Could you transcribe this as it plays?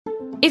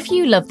If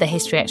you love the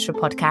History Extra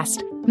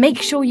podcast,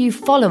 make sure you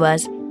follow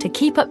us to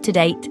keep up to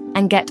date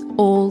and get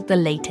all the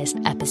latest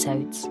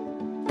episodes.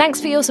 Thanks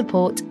for your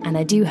support, and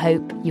I do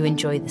hope you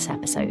enjoy this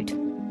episode.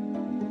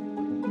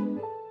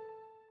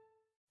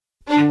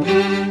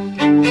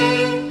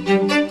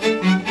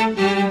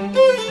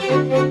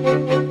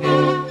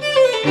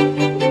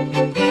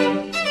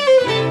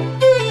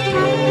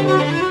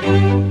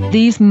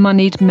 These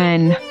moneyed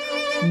men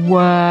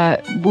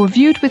were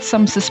viewed with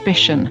some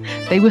suspicion.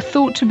 They were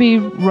thought to be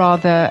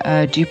rather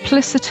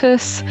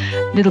duplicitous,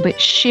 a little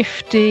bit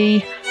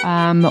shifty,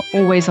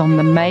 always on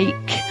the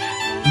make.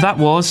 That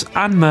was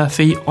Anne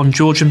Murphy on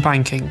Georgian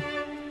banking.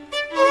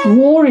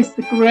 War is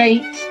the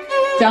great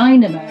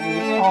dynamo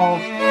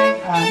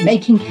of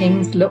making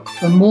kings look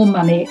for more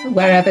money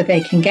wherever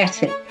they can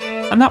get it.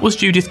 And that was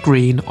Judith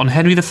Green on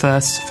Henry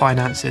I's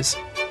finances.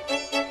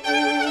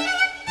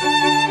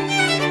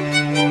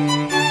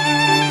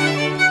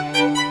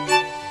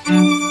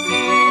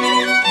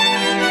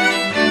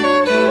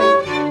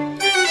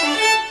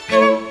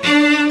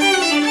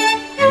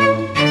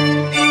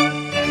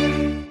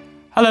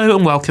 Hello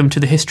and welcome to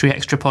the History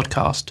Extra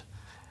podcast.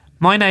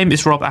 My name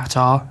is Rob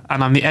Attar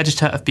and I'm the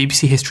editor of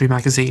BBC History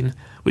Magazine,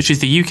 which is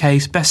the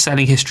UK's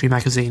best-selling history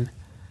magazine.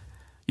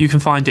 You can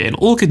find it in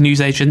all good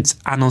newsagents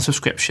and on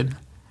subscription.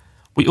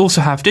 We also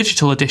have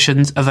digital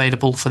editions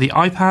available for the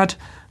iPad,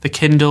 the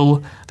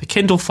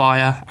Kindle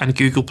Fire and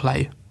Google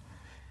Play.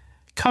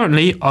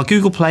 Currently, our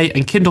Google Play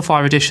and Kindle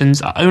Fire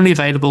editions are only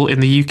available in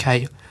the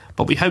UK,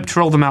 but we hope to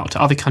roll them out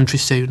to other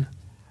countries soon.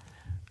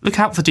 Look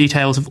out for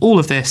details of all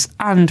of this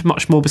and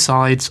much more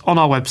besides on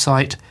our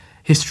website,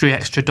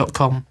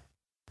 historyextra.com.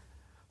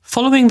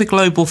 Following the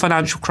global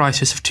financial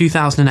crisis of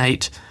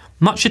 2008,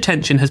 much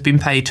attention has been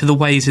paid to the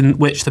ways in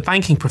which the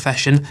banking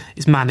profession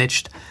is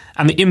managed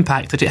and the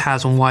impact that it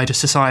has on wider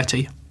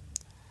society.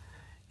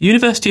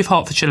 University of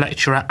Hertfordshire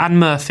lecturer Anne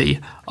Murphy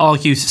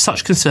argues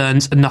such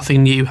concerns are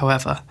nothing new,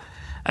 however,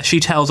 as she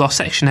tells our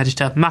section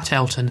editor Matt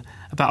Elton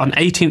about an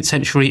 18th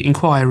century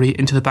inquiry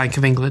into the Bank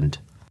of England.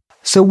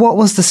 So what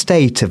was the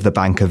state of the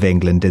Bank of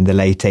England in the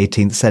late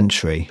 18th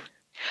century?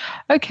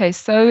 Okay,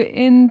 so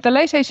in the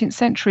late 18th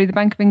century, the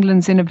Bank of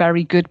England's in a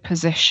very good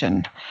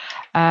position.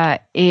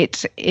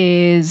 It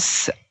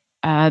is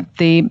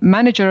the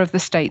manager of the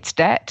state's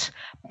debt,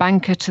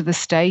 banker to the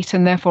state,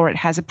 and therefore it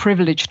has a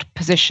privileged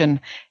position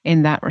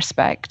in that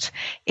respect.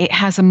 It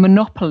has a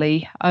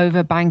monopoly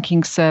over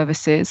banking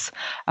services,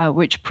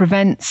 which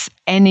prevents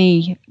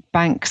any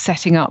bank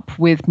setting up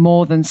with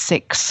more than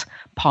 6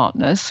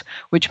 partners,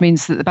 which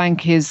means that the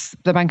Bank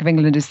of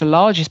England is the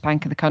largest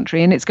bank of the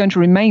country, and it's going to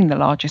remain the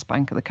largest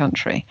bank of the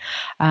country.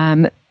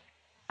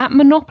 That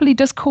monopoly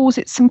does cause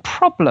it some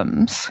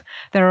problems.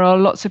 There are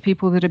lots of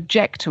people that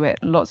object to it,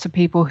 lots of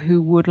people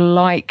who would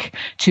like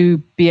to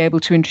be able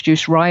to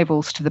introduce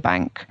rivals to the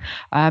bank,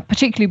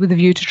 particularly with a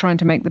view to trying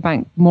to make the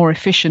bank more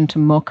efficient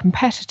and more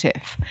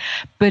competitive.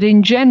 But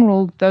in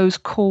general, those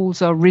calls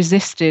are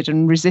resisted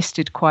and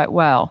resisted quite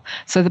well.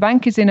 So the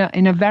bank is in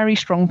a very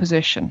strong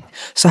position.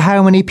 So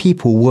how many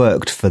people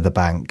worked for the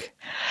bank?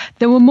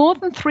 There were more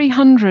than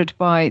 300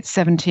 by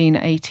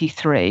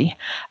 1783.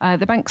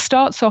 The bank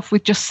starts off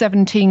with just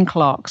 17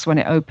 clerks when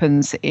it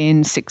opens in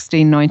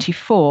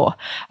 1694,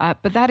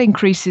 but that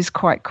increases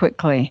quite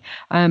quickly.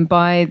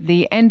 By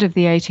the end of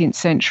the 18th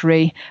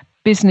century,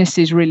 business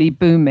is really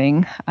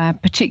booming,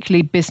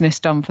 particularly business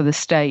done for the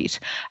state.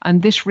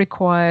 And this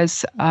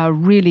requires a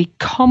really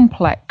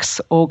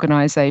complex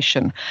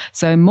organisation.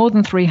 So more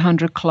than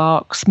 300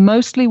 clerks,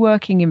 mostly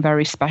working in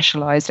very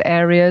specialised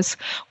areas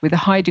with a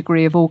high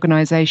degree of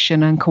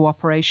organisation and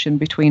cooperation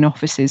between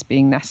offices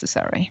being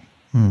necessary.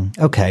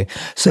 Okay.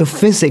 So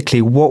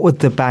physically, what would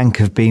the bank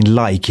have been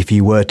like if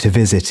you were to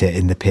visit it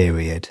in the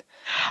period?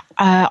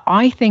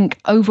 I think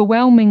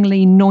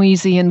overwhelmingly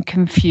noisy and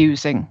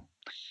confusing.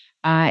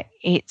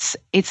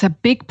 It's a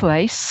big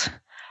place.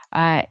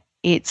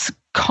 It's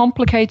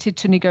complicated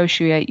to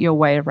negotiate your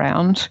way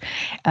around.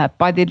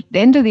 By the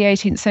end of the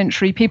 18th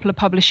century, people are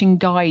publishing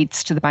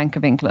guides to the Bank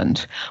of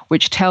England,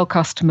 which tell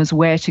customers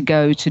where to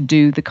go to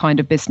do the kind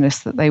of business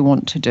that they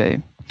want to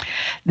do.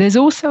 There's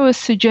also a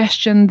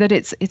suggestion that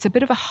it's a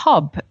bit of a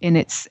hub in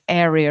its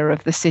area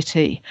of the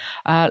city.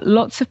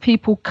 Lots of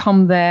people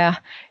come there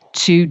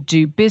to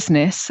do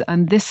business,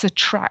 and this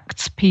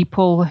attracts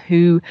people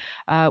who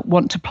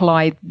want to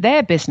ply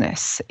their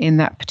business in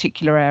that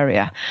particular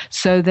area.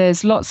 So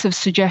there's lots of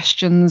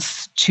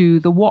suggestions to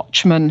the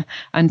watchmen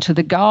and to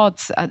the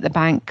guards at the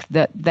bank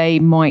that they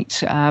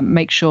might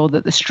make sure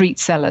that the street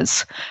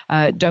sellers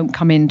don't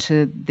come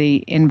into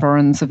the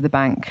environs of the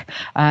bank,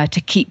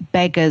 to keep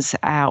beggars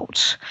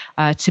out,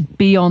 to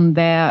be on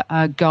their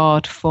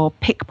guard for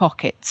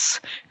pickpockets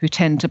who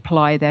tend to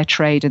ply their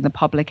trade in the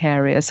public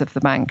areas of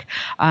the bank.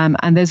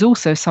 And there's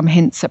also some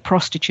hints at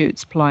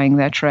prostitutes plying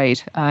their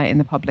trade in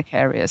the public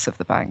areas of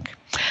the bank.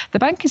 The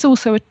bank is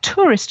also a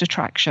tourist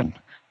attraction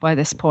by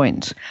this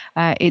point.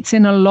 It's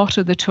in a lot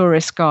of the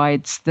tourist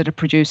guides that are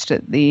produced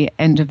at the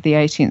end of the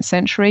 18th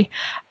century.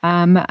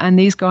 And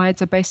these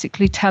guides are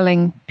basically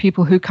telling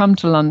people who come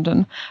to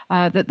London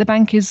that the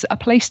bank is a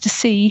place to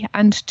see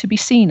and to be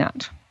seen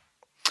at.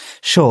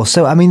 Sure.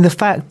 So, I mean, the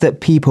fact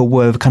that people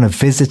were kind of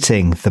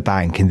visiting the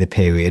bank in the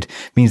period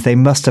means they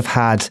must have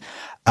had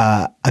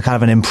a kind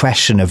of an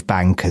impression of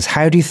bankers.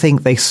 How do you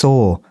think they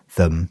saw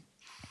them?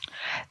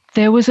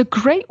 There was a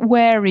great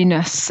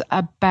wariness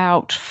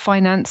about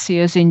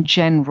financiers in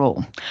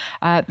general.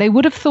 They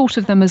would have thought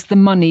of them as the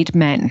moneyed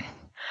men.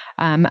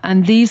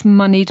 And these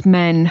moneyed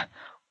men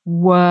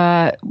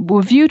were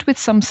viewed with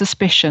some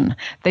suspicion.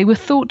 They were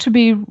thought to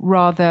be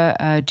rather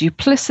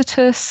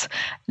duplicitous, a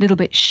little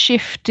bit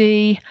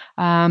shifty,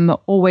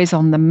 always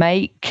on the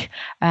make.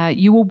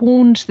 You were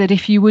warned that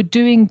if you were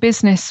doing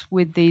business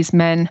with these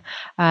men,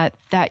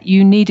 that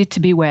you needed to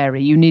be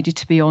wary, you needed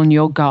to be on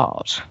your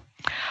guard.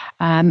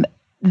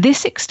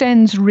 This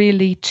extends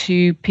really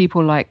to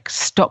people like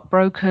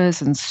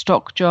stockbrokers and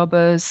stock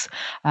jobbers,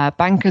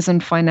 bankers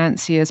and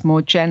financiers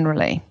more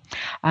generally.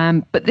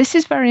 But this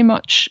is very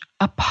much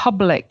a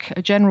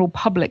general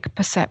public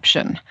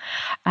perception.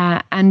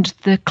 And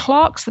the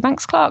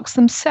bank's clerks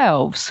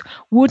themselves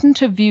wouldn't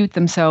have viewed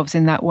themselves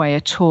in that way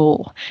at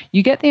all.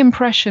 You get the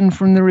impression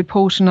from the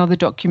report and other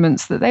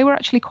documents that they were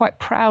actually quite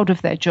proud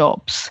of their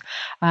jobs.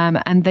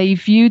 And they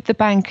viewed the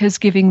bank as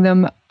giving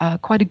them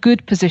quite a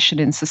good position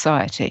in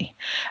society.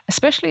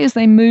 Especially as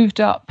they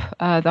moved up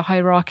the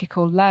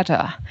hierarchical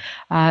ladder,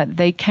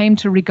 they came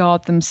to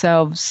regard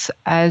themselves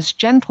as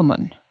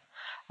gentlemen.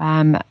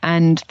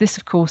 And this,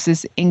 of course,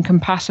 is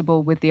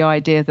incompatible with the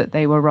idea that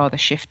they were rather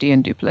shifty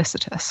and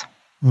duplicitous.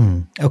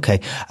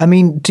 Okay. I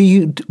mean,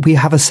 we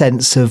have a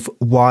sense of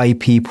why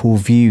people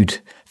viewed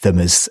them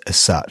as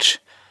such?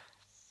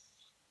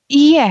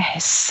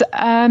 Yes.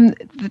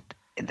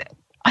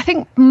 I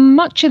think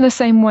much in the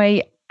same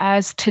way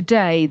as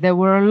today, there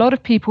were a lot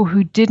of people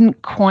who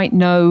didn't quite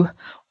know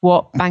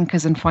what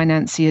bankers and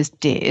financiers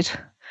did.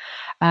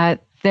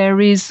 There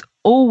is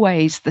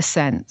always the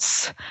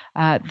sense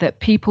that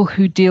people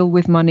who deal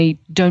with money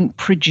don't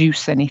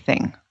produce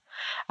anything.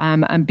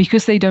 And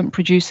because they don't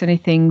produce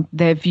anything,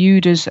 they're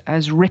viewed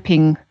as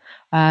ripping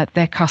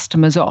their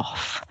customers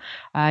off.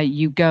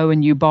 You go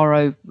and you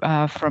borrow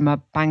from a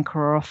banker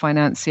or a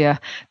financier,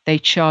 they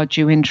charge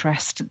you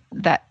interest.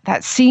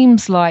 That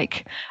seems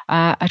like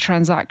a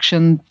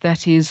transaction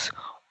that is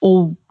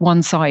all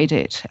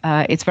one-sided.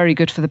 It's very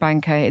good for the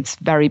banker, it's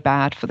very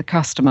bad for the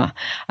customer.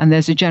 And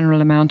there's a general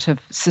amount of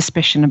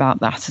suspicion about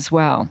that as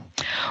well.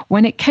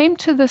 When it came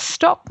to the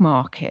stock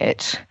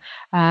market,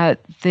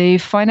 the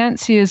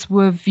financiers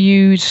were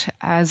viewed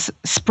as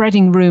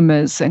spreading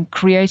rumors and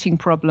creating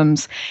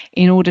problems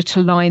in order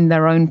to line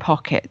their own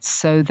pockets.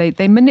 So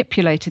they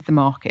manipulated the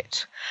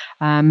market.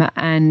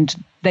 And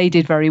they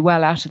did very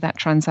well out of that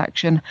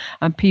transaction.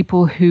 And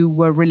people who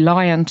were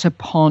reliant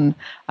upon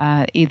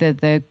either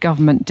the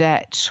government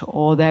debt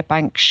or their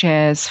bank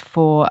shares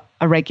for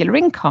a regular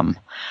income,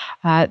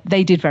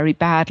 they did very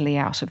badly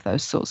out of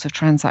those sorts of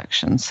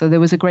transactions. So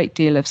there was a great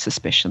deal of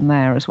suspicion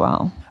there as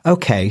well.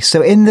 Okay,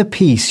 so in the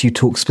piece, you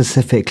talk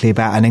specifically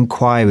about an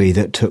inquiry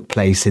that took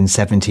place in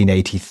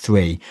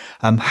 1783.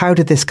 How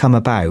did this come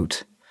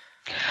about?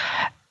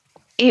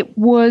 It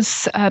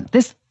was,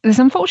 there's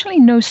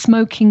unfortunately no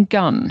smoking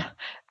gun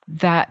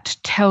that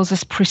tells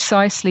us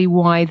precisely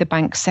why the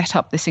bank set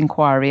up this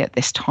inquiry at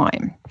this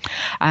time.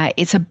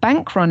 It's a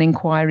bank-run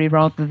inquiry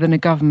rather than a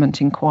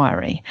government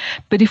inquiry.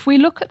 But if we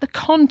look at the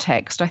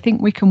context, I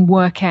think we can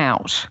work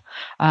out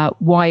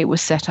why it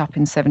was set up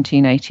in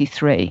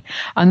 1783.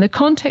 And the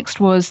context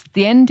was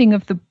the ending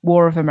of the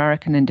War of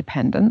American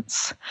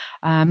Independence.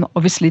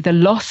 Obviously, the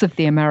loss of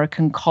the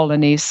American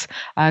colonies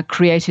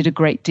created a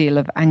great deal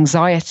of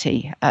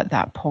anxiety at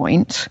that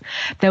point.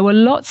 There were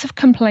lots of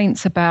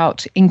complaints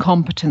about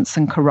incompetence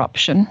and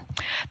corruption.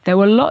 There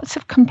were lots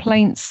of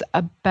complaints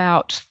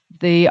about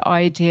the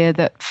idea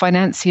that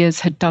financiers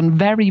had done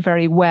very,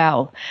 very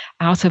well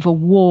out of a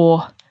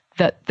war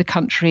that the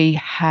country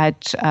had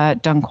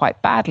done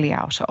quite badly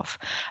out of.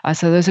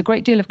 So there's a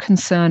great deal of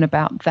concern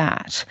about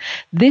that.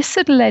 This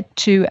had led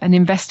to an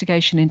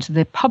investigation into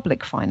the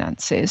public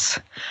finances.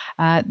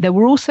 There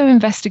were also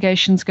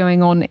investigations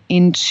going on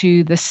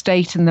into the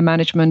state and the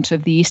management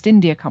of the East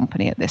India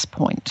Company at this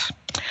point.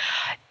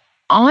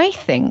 I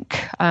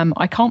think,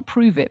 I can't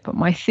prove it, but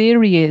my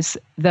theory is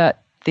that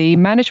the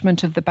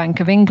management of the Bank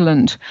of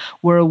England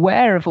were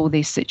aware of all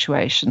these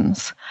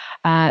situations.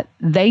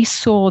 They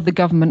saw the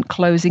government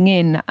closing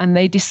in and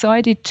they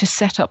decided to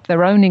set up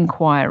their own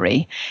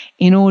inquiry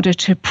in order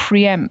to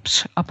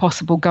preempt a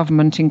possible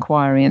government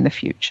inquiry in the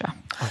future.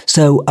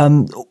 So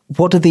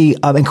what did the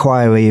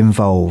inquiry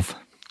involve?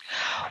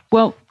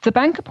 Well, the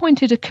bank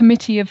appointed a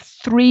committee of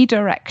 3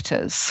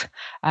 directors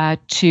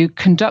to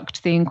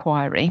conduct the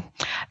inquiry.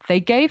 They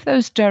gave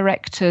those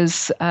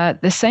directors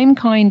the same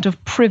kind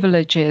of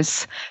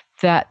privileges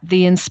that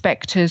the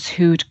inspectors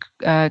who'd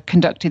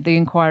conducted the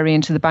inquiry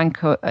into the bank,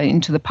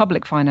 into the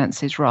public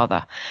finances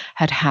rather,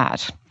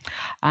 had.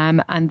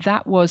 And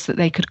that was that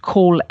they could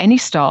call any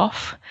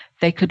staff,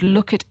 they could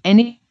look at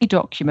any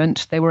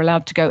document, they were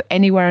allowed to go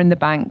anywhere in the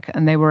bank,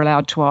 and they were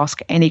allowed to ask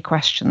any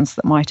questions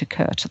that might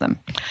occur to them.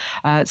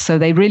 So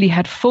they really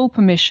had full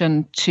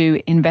permission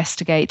to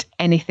investigate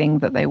anything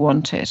that they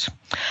wanted.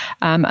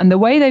 And the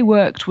way they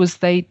worked was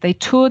they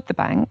toured the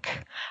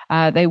bank,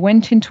 they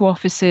went into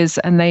offices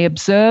and they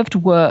observed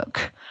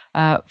work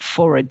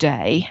for a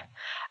day,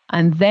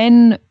 and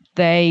then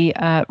they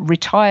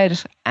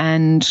retired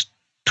and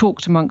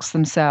talked amongst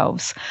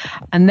themselves.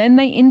 And then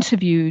they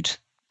interviewed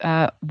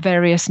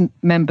various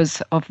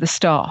members of the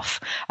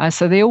staff.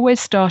 So they always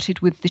started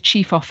with the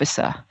chief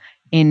officer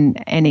in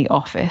any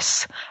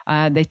office.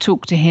 They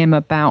talked to him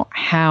about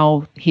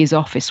how his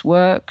office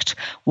worked,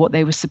 what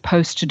they were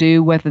supposed to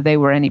do, whether there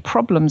were any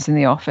problems in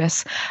the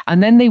office.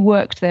 And then they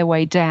worked their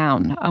way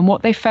down. And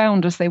what they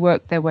found as they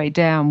worked their way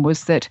down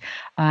was that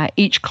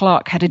each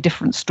clerk had a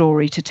different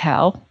story to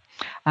tell.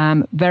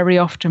 Very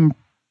often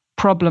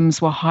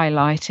problems were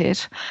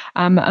highlighted.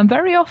 And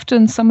very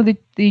often some of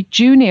the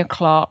junior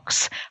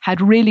clerks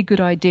had really good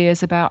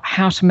ideas about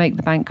how to make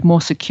the bank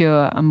more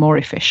secure and more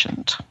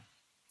efficient.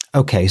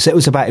 Okay, so it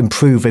was about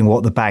improving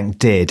what the bank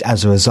did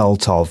as a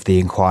result of the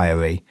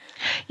inquiry.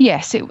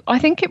 Yes, I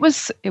think it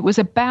was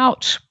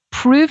about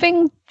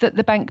proving that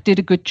the bank did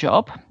a good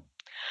job,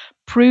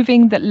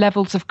 proving that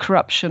levels of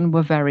corruption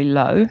were very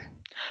low,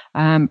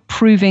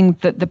 proving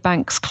that the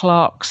bank's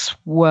clerks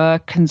were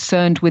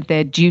concerned with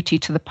their duty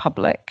to the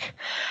public.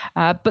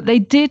 But they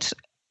did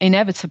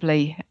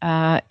inevitably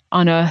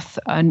unearth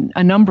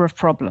a number of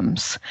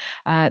problems.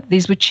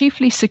 These were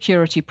chiefly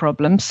security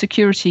problems.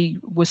 Security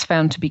was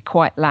found to be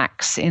quite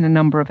lax in a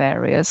number of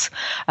areas.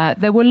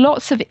 There were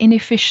lots of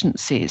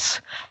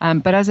inefficiencies,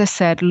 but as I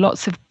said,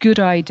 lots of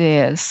good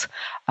ideas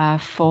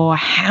for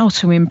how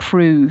to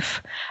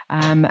improve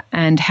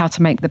and how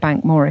to make the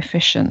bank more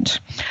efficient.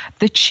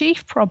 The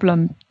chief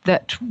problem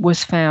that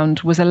was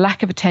found was a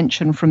lack of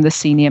attention from the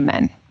senior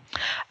men.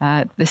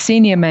 The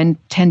senior men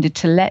tended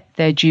to let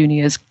their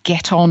juniors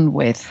get on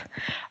with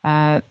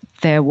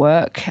their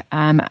work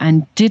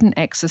and didn't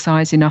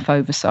exercise enough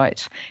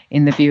oversight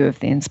in the view of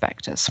the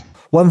inspectors.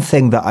 One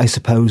thing that I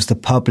suppose the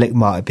public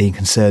might have been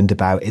concerned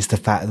about is the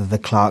fact that the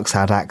clerks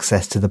had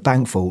access to the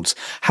bank vaults.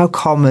 How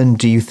common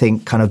do you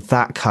think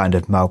that kind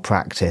of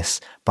malpractice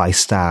by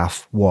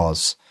staff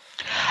was?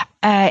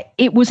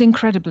 It was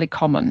incredibly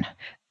common.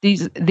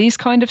 These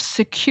kind of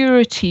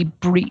security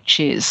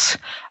breaches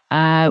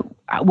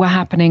were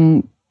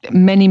happening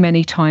many,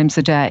 many times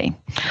a day.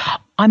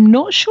 I'm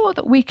not sure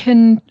that we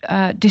can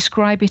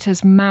describe it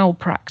as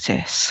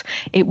malpractice.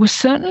 It was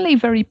certainly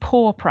very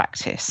poor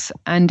practice,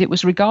 and it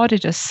was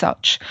regarded as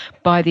such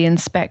by the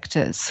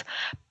inspectors.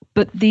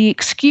 But the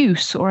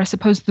excuse, or I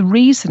suppose the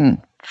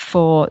reason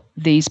for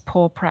these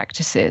poor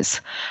practices,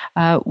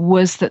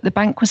 was that the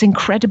bank was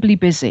incredibly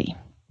busy.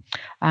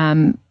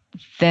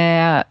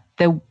 There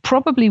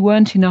probably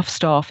weren't enough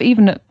staff,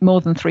 even at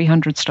more than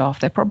 300 staff,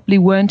 there probably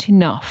weren't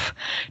enough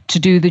to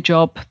do the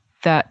job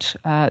that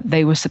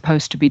they were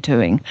supposed to be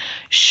doing.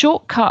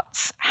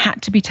 Shortcuts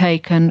had to be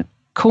taken,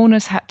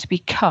 corners had to be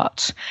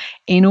cut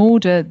in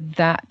order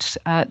that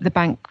the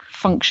bank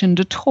functioned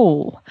at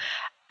all.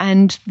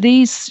 And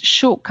these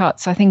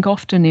shortcuts, I think,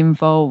 often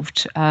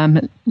involved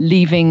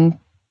leaving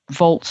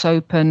vaults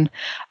open,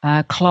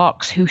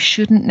 clerks who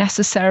shouldn't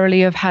necessarily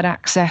have had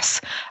access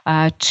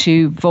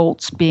to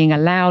vaults being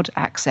allowed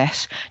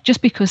access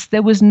just because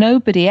there was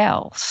nobody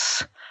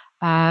else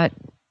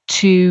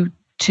to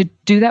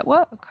do that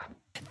work.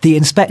 The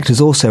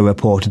inspectors also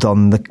reported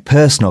on the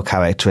personal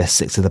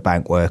characteristics of the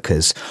bank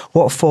workers.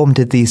 What form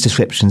did these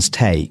descriptions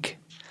take?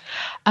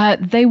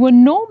 They were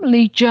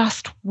normally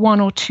just one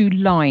or two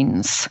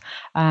lines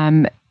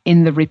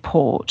in the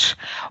report.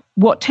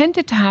 What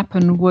tended to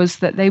happen was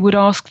that they would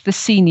ask the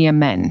senior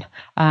men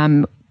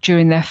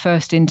during their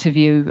first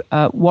interview,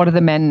 what are the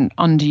men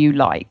under you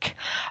like?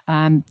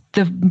 The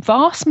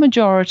vast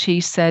majority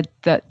said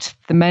that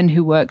the men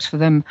who worked for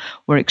them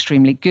were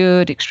extremely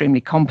good,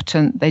 extremely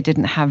competent. They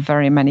didn't have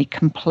very many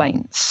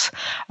complaints.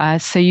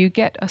 So you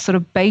get a sort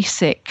of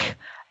basic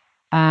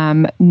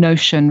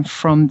notion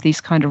from these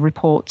kind of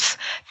reports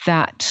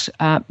that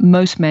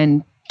most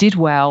men did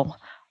well,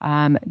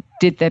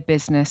 did their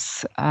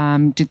business,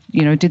 did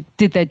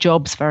their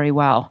jobs very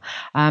well,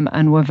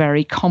 and were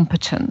very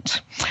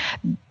competent.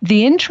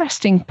 The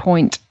interesting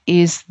point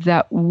is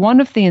that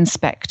one of the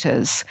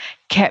inspectors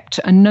kept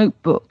a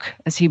notebook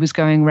as he was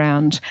going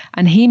round,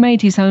 and he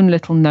made his own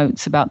little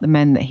notes about the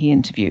men that he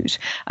interviewed.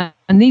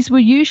 And these were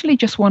usually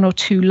just one or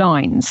two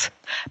lines,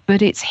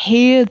 but it's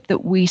here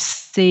that we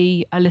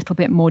see a little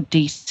bit more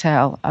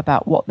detail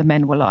about what the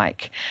men were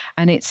like.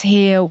 And it's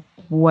here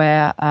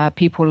where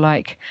people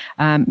like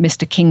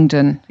Mr.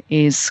 Kingdon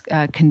is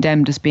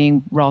condemned as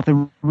being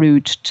rather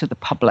rude to the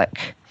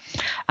public.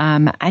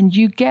 And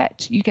you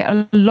get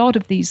a lot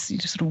of these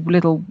sort of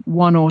little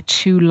one or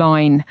two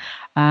line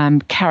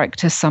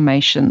character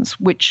summations,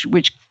 which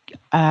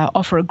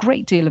offer a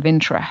great deal of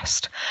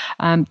interest.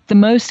 The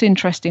most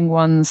interesting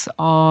ones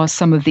are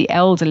some of the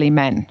elderly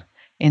men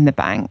in the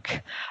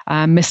bank.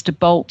 Mr.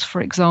 Bolt,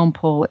 for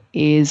example,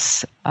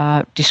 is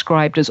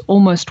described as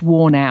almost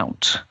worn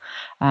out.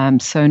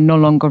 So no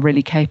longer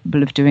really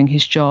capable of doing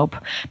his job.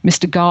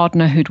 Mr.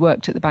 Gardner, who'd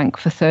worked at the bank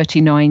for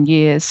 39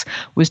 years,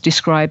 was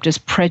described as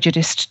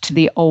prejudiced to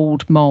the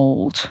old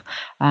mould,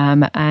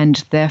 and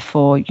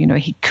therefore,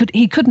 he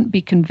couldn't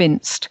be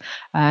convinced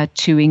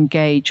to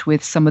engage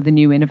with some of the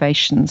new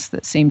innovations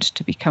that seemed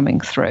to be coming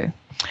through.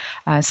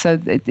 So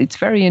it's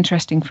very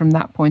interesting from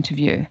that point of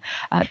view.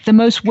 The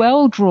most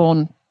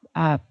well-drawn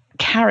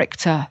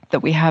character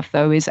that we have,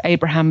 though, is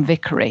Abraham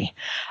Vickery,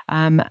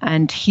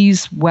 and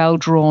he's well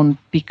drawn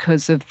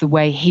because of the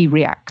way he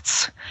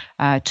reacts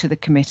to the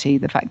committee,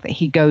 the fact that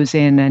he goes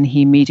in and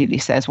he immediately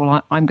says,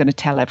 well, I'm going to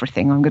tell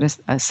everything. I'm going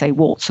to say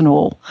warts and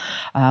all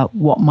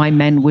what my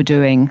men were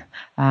doing,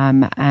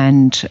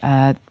 and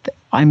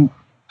I'm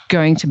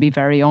going to be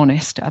very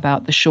honest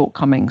about the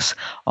shortcomings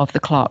of the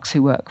clerks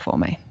who work for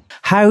me.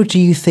 How do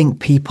you think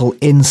people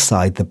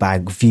inside the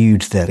bank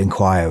viewed the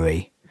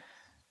inquiry?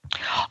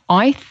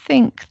 I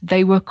think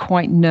they were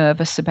quite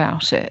nervous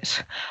about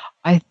it.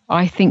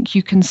 I think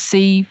you can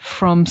see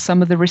from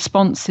some of the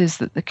responses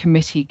that the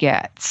committee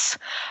gets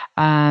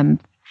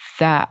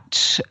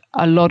that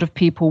a lot of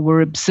people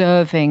were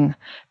observing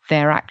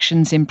their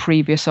actions in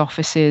previous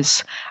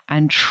offices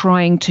and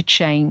trying to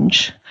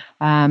change,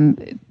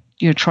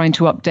 trying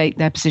to update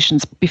their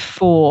positions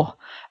before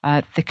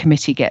the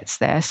committee gets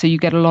there. So you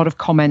get a lot of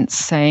comments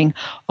saying,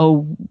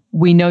 oh,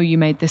 we know you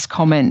made this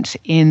comment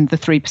in the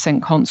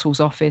 3% consul's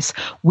office.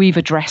 We've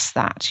addressed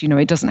that.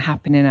 It doesn't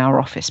happen in our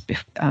office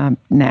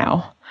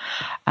now.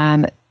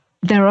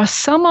 There are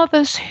some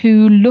others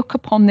who look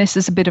upon this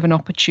as a bit of an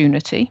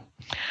opportunity.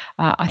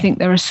 I think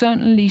there are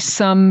certainly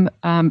some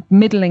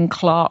middling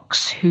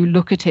clerks who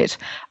look at it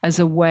as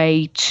a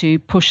way to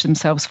push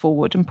themselves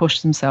forward and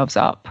push themselves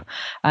up.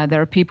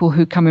 There are people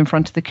who come in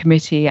front of the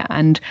committee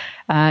and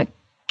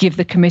give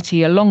the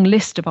committee a long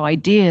list of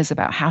ideas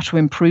about how to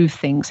improve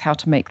things, how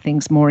to make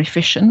things more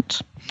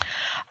efficient.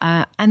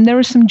 And there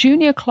are some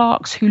junior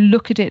clerks who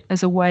look at it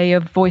as a way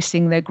of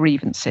voicing their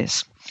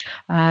grievances.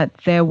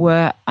 There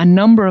were a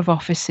number of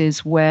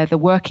offices where the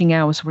working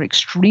hours were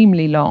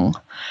extremely long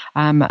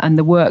and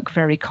the work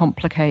very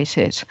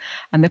complicated.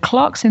 And the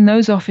clerks in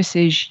those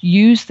offices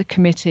use the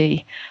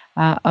committee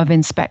of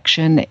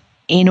inspection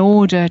in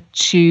order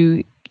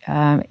to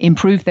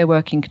improve their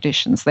working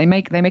conditions. They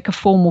make a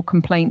formal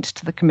complaint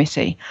to the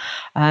committee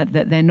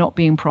that they're not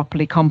being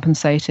properly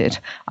compensated,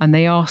 and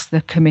they ask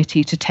the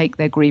committee to take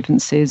their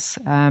grievances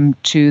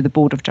to the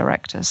board of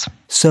directors.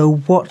 So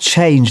what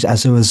changed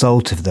as a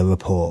result of the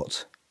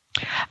report?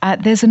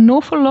 There's an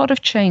awful lot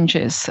of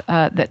changes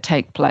that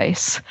take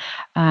place.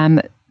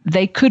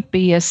 They could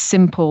be as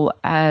simple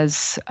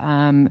as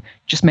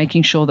just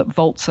making sure that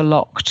vaults are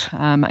locked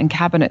and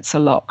cabinets are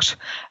locked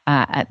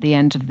at the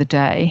end of the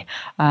day.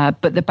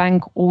 But the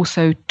bank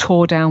also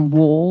tore down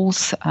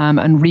walls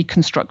and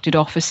reconstructed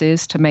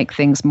offices to make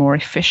things more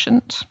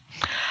efficient.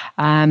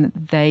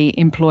 They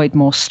employed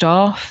more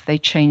staff. They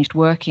changed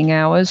working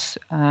hours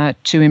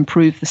to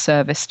improve the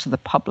service to the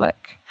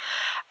public.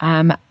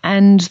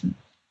 And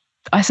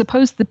I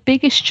suppose the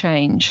biggest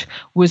change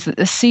was that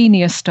the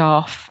senior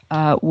staff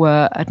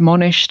were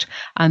admonished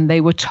and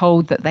they were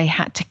told that they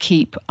had to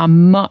keep a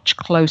much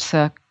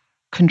closer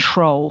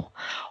control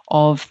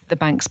of the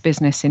bank's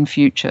business in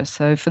future.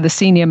 So for the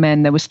senior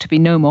men, there was to be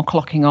no more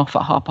clocking off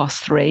at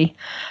 3:30.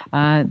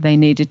 They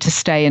needed to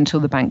stay until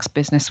the bank's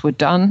business was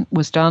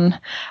done,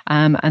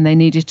 and they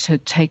needed to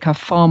take a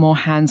far more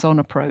hands-on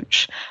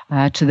approach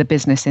to the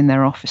business in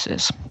their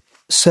offices.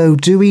 So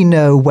do we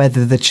know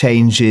whether the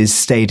changes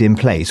stayed in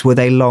place? Were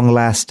they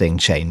long-lasting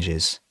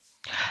changes?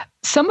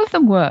 Some of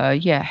them were,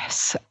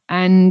 yes.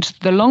 And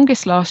the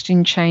longest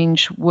lasting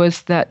change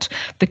was that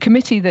the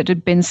committee that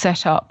had been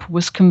set up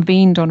was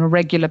convened on a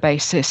regular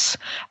basis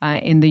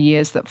in the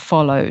years that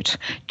followed,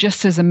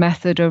 just as a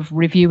method of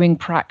reviewing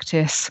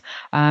practice,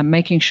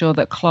 making sure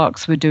that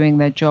clerks were doing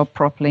their job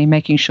properly,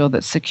 making sure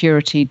that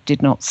security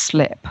did not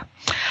slip.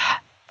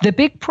 The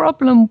big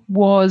problem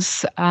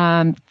was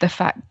the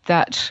fact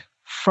that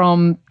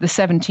from the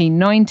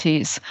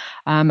 1790s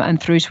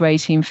and through to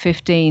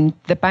 1815,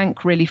 the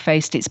bank really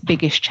faced its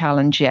biggest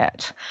challenge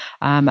yet,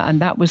 and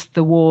that was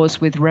the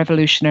wars with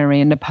revolutionary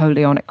and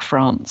Napoleonic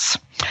France.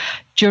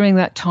 During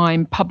that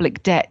time,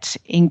 public debt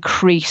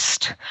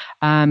increased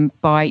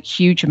by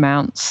huge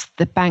amounts.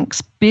 The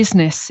bank's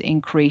business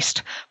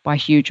increased by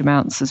huge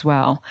amounts as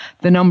well.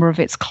 The number of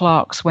its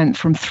clerks went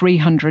from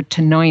 300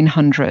 to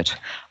 900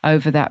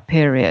 over that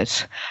period.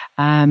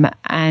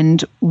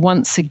 And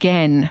once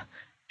again,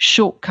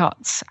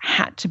 shortcuts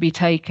had to be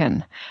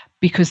taken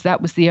because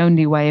that was the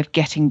only way of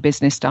getting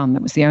business done.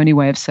 That was the only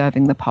way of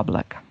serving the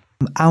public.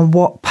 And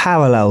what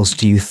parallels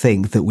do you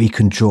think that we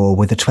can draw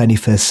with the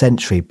 21st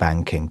century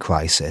banking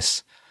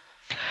crisis?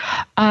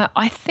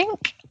 I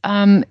think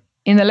in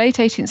the late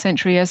 18th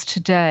century as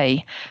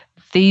today,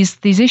 these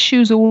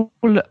issues all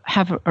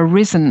have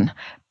arisen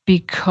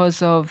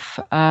because of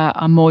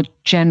a more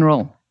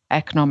general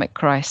economic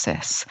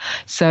crisis.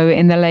 So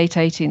in the late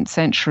 18th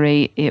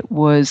century, it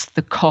was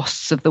the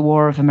costs of the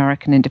War of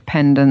American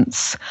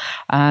Independence,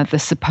 the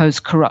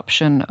supposed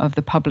corruption of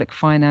the public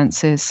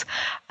finances,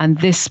 and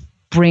this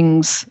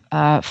brings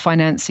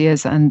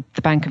financiers and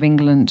the Bank of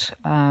England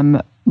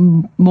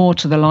more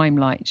to the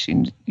limelight.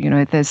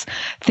 There's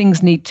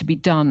things need to be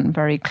done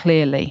very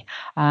clearly,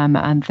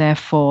 and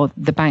therefore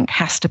the bank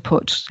has to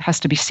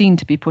be seen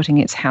to be putting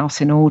its house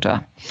in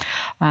order.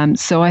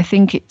 So I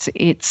think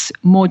it's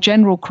more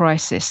general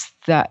crisis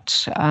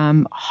that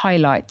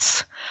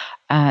highlights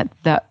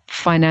that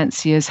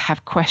financiers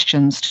have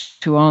questions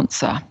to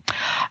answer.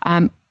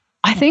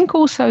 I think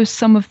also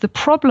some of the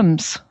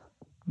problems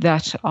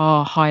that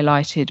are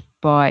highlighted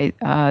by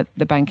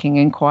the banking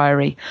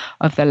inquiry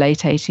of the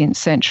late 18th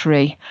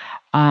century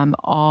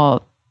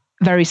are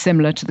very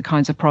similar to the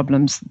kinds of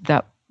problems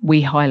that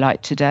we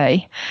highlight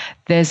today.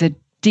 There's a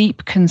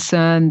deep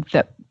concern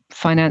that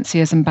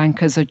financiers and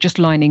bankers are just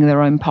lining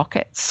their own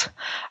pockets,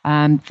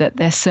 that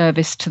their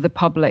service to the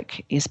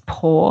public is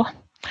poor.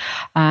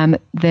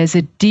 There's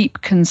a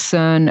deep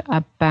concern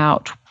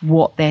about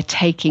what they're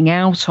taking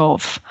out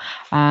of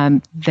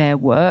their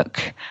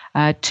work.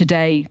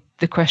 Today,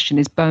 the question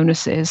is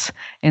bonuses.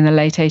 In the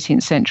late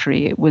 18th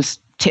century, it was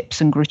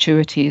tips and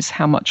gratuities.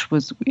 How much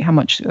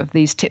of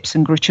these tips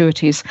and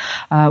gratuities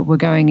were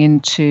going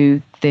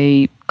into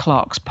the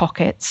clerks'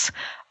 pockets?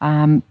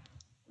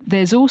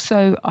 There's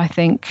also, I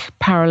think,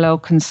 parallel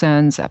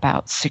concerns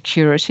about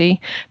security,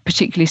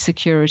 particularly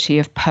security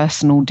of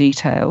personal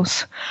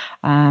details.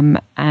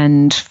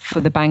 And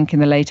for the bank in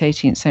the late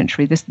 18th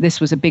century,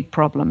 this was a big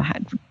problem.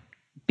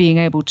 Being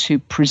able to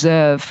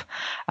preserve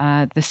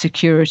the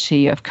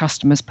security of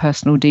customers'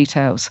 personal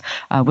details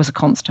was a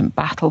constant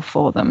battle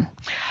for them.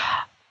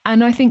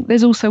 And I think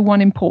there's also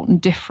one important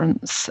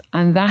difference,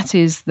 and that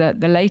is that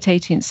the late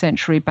 18th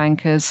century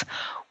bankers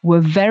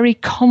were very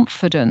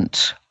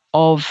confident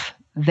of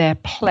their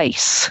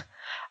place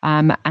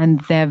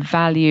and their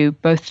value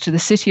both to the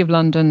City of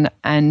London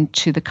and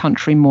to the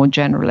country more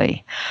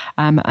generally.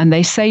 And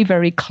they say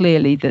very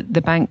clearly that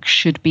the bank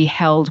should be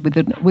held with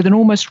an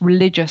almost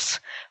religious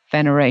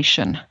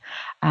veneration.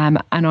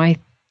 And I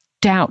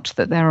doubt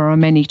that there are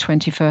many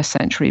 21st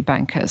century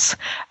bankers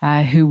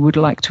who would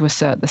like to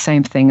assert the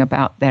same thing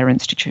about their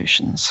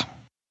institutions.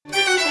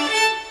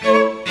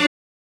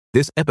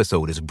 This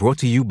episode is brought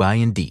to you by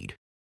Indeed.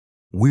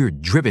 We're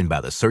driven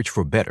by the search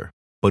for better,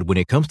 but when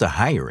it comes to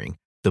hiring,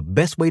 the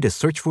best way to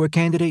search for a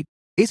candidate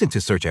isn't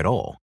to search at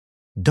all.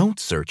 Don't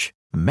search,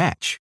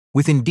 match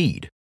with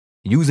Indeed.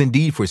 Use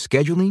Indeed for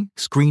scheduling,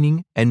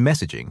 screening, and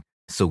messaging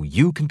so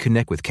you can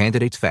connect with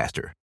candidates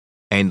faster.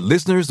 And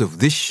listeners of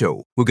this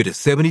show will get a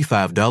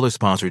 $75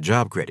 sponsored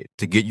job credit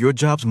to get your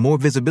jobs more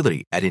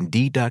visibility at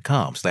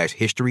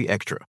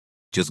Indeed.com/HistoryExtra.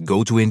 Just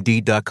go to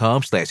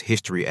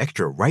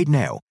Indeed.com/HistoryExtra right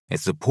now and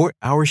support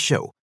our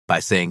show by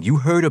saying you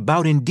heard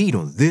about Indeed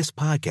on this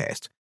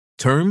podcast.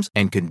 Terms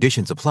and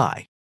conditions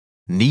apply.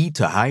 Need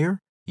to hire?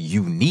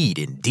 You need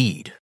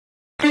Indeed.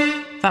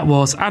 That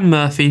was Anne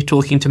Murphy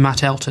talking to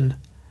Matt Elton.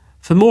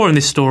 For more on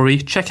this story,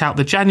 check out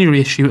the January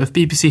issue of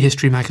BBC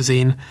History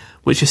magazine,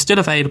 which is still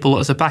available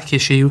as a back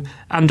issue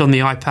and on the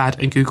iPad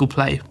and Google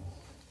Play.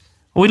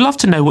 We'd love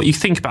to know what you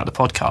think about the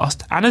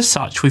podcast, and as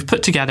such, we've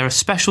put together a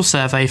special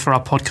survey for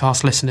our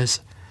podcast listeners.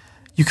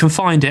 You can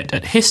find it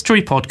at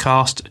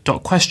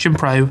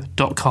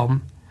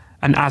historypodcast.questionpro.com,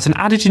 and as an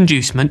added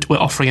inducement, we're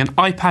offering an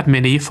iPad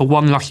mini for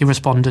one lucky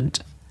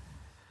respondent.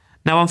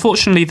 Now,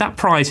 unfortunately, that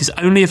prize is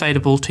only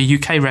available to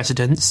UK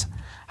residents.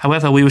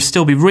 However, we would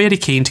still be really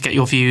keen to get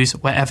your views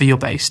wherever you're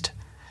based.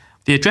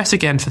 The address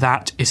again for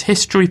that is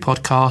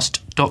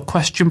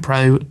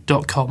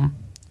historypodcast.questionpro.com.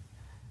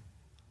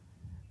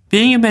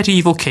 Being a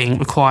medieval king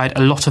required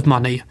a lot of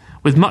money,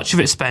 with much of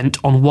it spent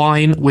on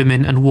wine,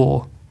 women and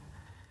war.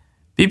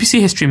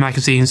 BBC History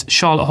magazine's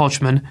Charlotte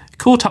Hodgman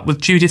caught up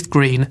with Judith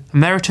Green,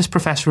 Emeritus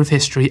Professor of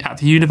History at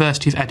the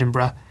University of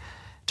Edinburgh,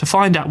 to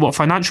find out what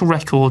financial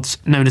records,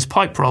 known as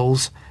pipe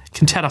rolls,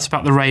 can tell us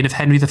about the reign of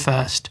Henry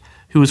I,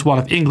 who was one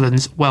of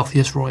England's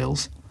wealthiest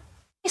royals.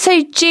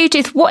 So,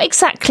 Judith, what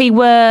exactly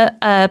were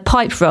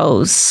pipe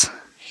rolls?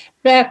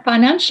 They're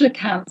financial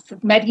accounts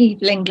of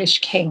medieval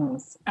English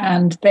kings,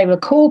 and they were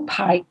called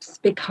pipes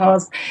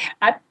because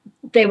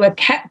they were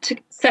kept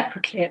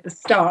separately at the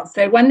start.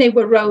 So when they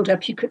were rolled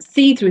up, you could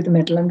see through the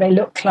middle and they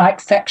looked like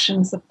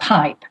sections of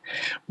pipe,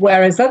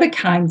 whereas other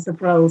kinds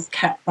of rolls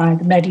kept by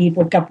the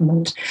medieval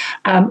government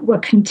were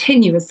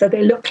continuous, so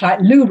they looked like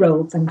loo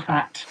rolls, in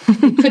fact.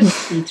 You couldn't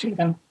see through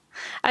them.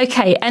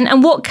 Okay,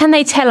 and what can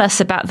they tell us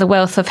about the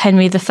wealth of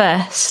Henry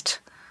I?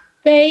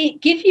 They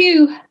give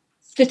you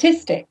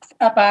statistics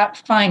about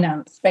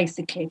finance,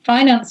 basically.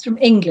 Finance from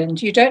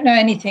England. You don't know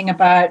anything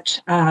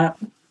about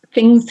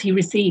things he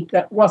received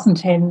that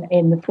wasn't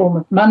in the form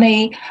of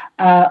money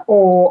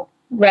or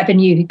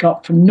revenue he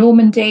got from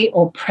Normandy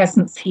or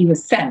presents he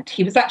was sent.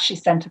 He was actually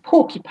sent a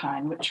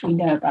porcupine, which we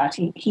know about.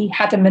 He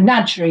had a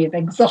menagerie of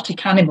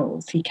exotic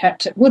animals he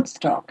kept at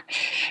Woodstock.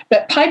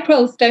 But pipe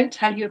rolls don't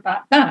tell you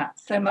about that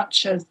so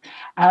much as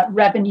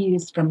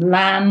revenues from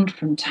land,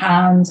 from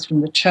towns,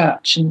 from the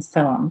church, and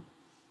so on.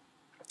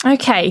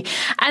 Okay,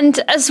 and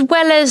as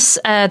well as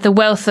the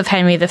wealth of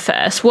Henry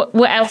I,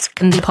 what else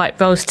can the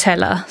pipe rolls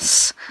tell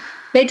us?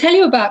 They tell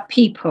you about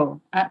people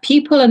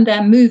and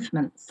their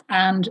movements,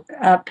 and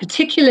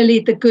particularly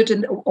the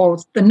good or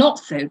the not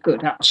so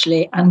good,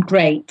 actually, and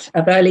great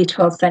of early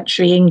 12th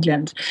century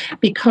England,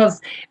 because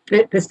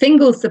the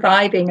single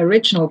surviving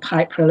original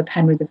pipe roll of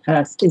Henry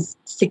I is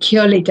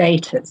securely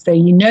dated. So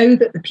you know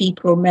that the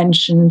people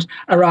mentioned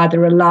are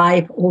either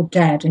alive or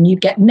dead, and you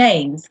get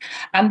names.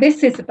 And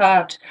this is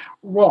about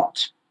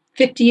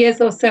 50 years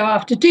or so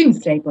after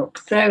Domesday Book.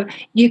 So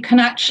you can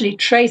actually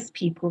trace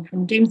people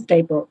from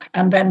Domesday Book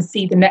and then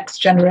see the next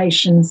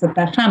generations of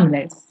their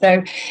families.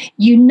 So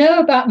you know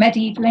about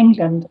medieval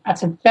England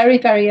at a very,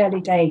 very early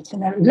date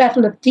in a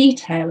level of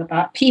detail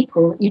about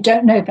people you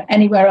don't know for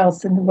anywhere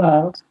else in the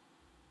world.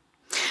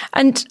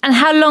 And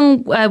how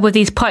long were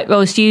these pipe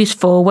rolls used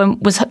for? When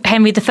was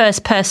Henry the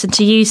first person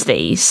to use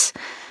these?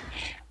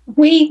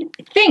 We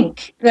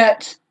think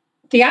that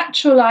the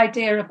actual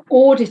idea of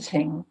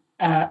auditing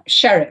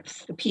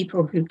sheriffs, the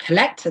people who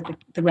collected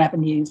the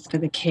revenues for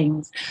the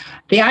kings,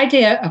 the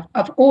idea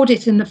of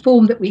audit in the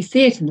form that we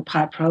see it in the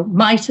pipe roll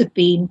might have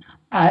been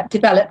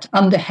developed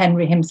under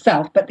Henry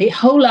himself. But the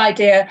whole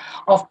idea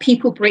of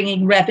people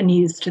bringing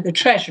revenues to the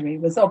treasury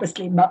was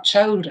obviously much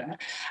older.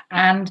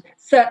 And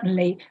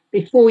certainly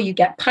before you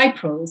get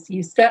pipe rolls,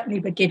 you certainly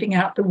were giving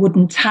out the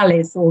wooden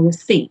tallies or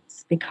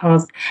receipts,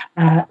 because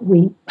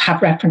we have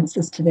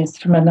references to this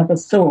from another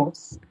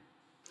source.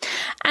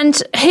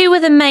 And who were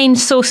the main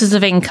sources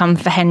of income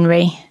for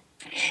Henry?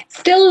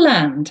 Still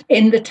land,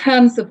 in the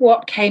terms of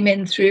what came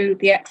in through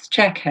the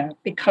Exchequer,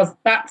 because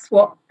that's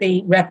what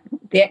the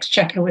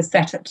Exchequer was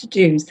set up to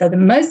do. So the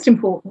most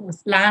important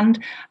was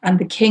land and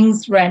the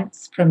king's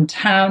rents from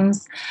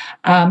towns.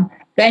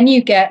 Then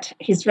you get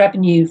his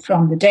revenue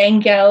from the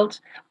Danegeld,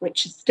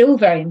 which is still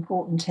very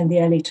important in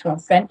the early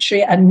 12th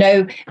century. And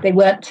no, they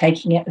weren't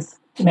taking it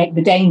to make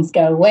the Danes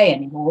go away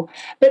anymore.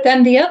 But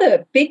then the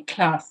other big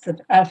class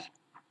of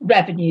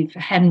revenue for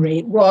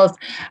Henry was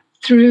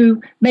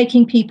through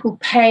making people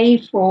pay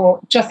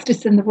for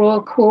justice in the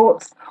royal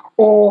courts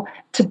or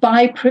to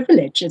buy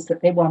privileges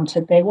that they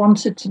wanted. They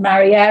wanted to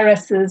marry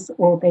heiresses,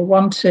 or they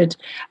wanted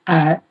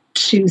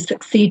to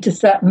succeed to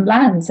certain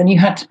lands, and you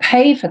had to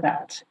pay for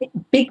that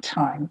big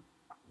time.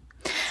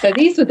 So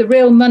these were the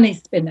real money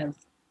spinners.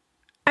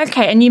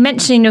 Okay, and you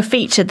mentioned in your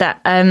feature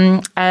that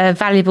a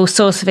valuable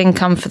source of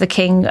income for the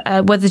king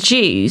were the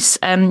Jews.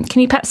 Can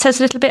you perhaps tell us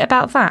a little bit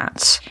about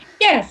that?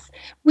 Yes.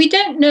 We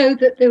don't know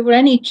that there were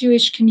any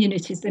Jewish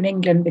communities in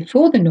England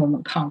before the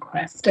Norman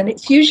conquest, and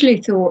it's usually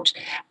thought,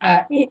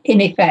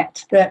 in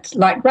effect, that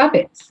like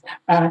rabbits,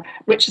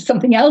 which is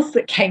something else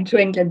that came to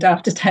England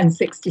after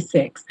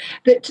 1066,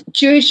 that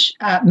Jewish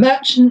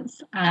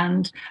merchants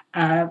and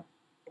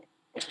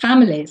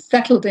families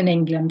settled in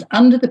England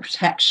under the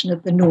protection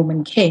of the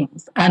Norman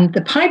kings. And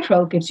the pipe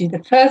roll gives you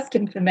the first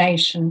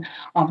information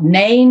of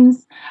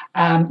names.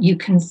 You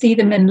can see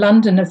them in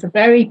London as a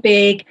very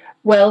big,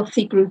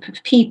 wealthy group of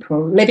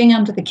people living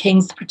under the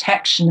king's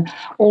protection,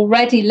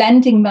 already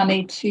lending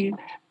money to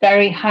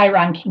very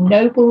high-ranking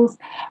nobles,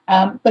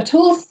 but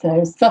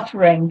also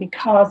suffering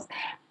because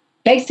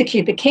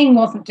basically the king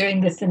wasn't doing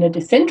this in a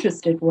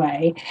disinterested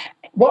way.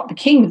 What the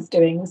king was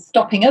doing was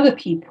stopping other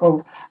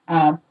people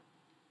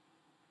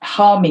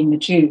harming the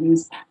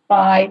Jews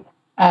by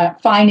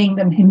fining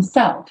them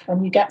himself.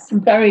 And you get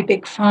some very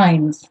big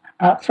fines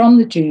from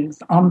the Jews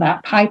on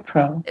that pipe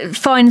roll.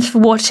 Fines for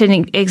what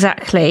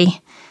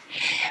exactly?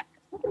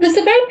 There's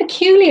a very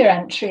peculiar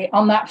entry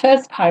on that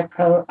first pipe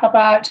roll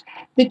about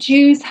the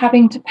Jews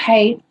having to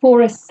pay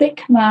for a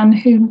sick man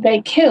whom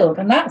they killed.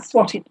 And that's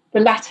what the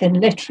Latin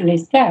literally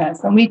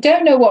says. And we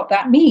don't know what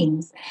that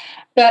means.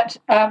 But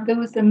there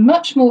was a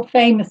much more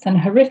famous and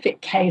horrific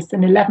case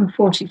in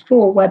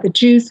 1144 where the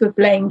Jews were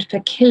blamed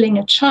for killing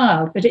a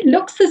child. But it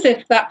looks as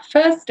if that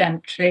first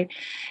entry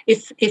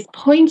is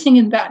pointing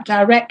in that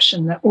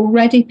direction, that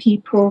already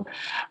people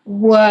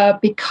were,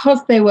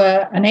 because they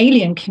were an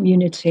alien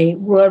community,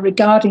 were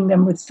regarding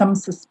them with some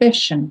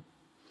suspicion.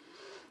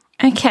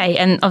 Okay,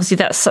 and obviously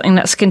that's something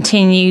that's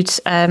continued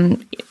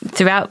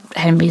throughout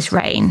Henry's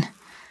reign.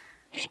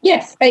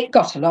 Yes, it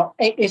got a lot.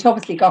 It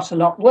obviously got a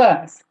lot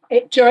worse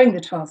during the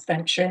 12th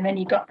century, and then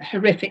you got the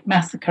horrific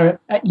massacre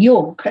at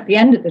York at the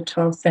end of the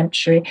 12th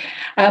century.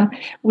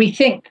 We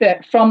think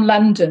that from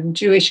London,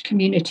 Jewish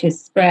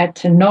communities spread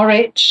to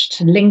Norwich,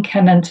 to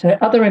Lincoln, and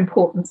to other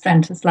important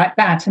centres like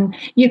that. And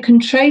you can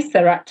trace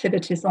their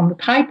activities on the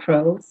pipe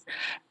rolls.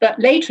 But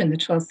later in the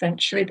 12th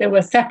century, there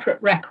were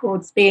separate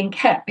records being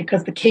kept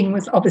because the king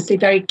was obviously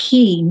very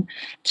keen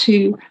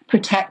to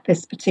protect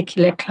this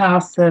particular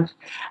class of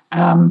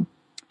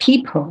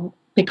people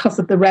because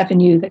of the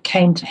revenue that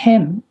came to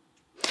him.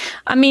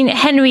 I mean,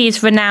 Henry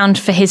is renowned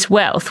for his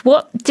wealth.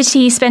 What did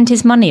he spend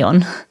his money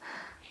on?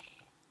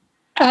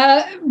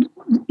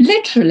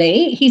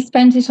 Literally, he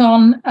spent it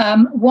on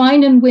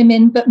wine and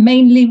women, but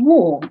mainly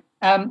war.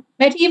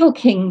 Medieval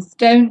kings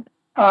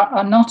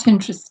are not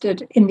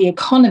interested in the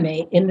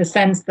economy in the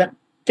sense that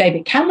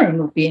David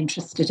Cameron would be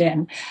interested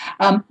in.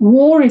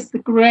 War is the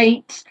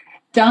great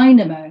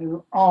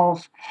dynamo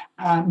of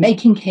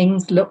making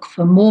kings look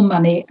for more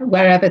money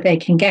wherever they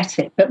can get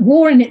it. But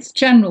war in its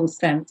general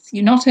sense,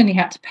 you not only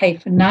had to pay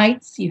for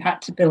knights, you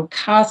had to build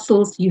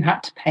castles, you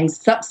had to pay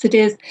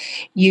subsidies,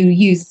 you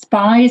used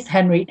spies.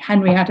 Henry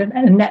had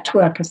a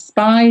network of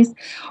spies.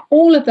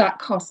 All of that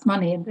cost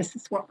money, and this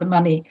is what the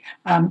money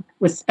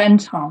was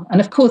spent on. And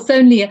of course,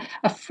 only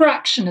a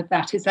fraction of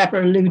that is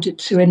ever alluded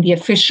to in the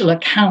official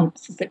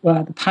accounts, as it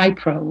were, the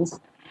pipe rolls.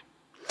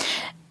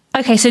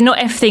 Okay, so not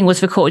everything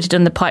was recorded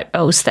on the pipe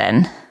rolls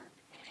then?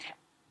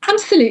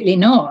 Absolutely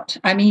not.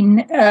 I mean,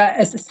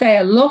 as I say,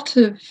 a lot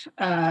of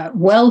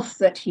wealth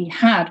that he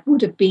had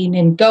would have been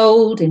in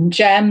gold, in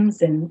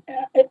gems,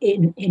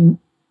 in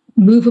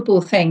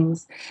movable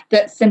things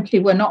that simply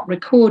were not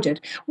recorded.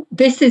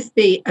 This is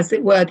as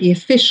it were, the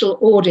official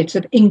audit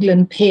of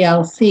England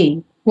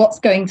PLC, what's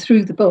going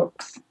through the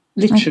books,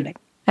 literally.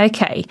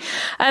 Okay.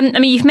 I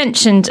mean, you've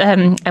mentioned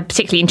a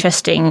particularly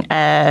interesting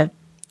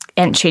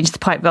entry into the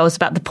pipe rolls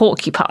about the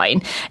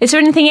porcupine. Is there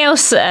anything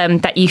else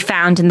that you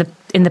found in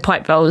the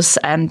pipe rolls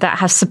that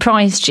has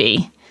surprised you?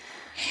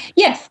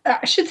 Yes,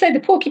 I should say the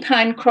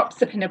porcupine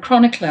crops up in a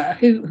chronicler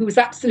who was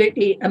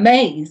absolutely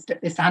amazed at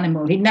this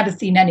animal. He'd never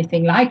seen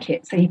anything like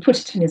it, so he put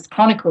it in his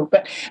chronicle.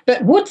 But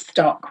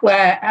Woodstock,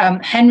 where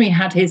Henry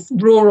had his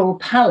rural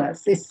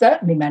palace, is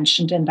certainly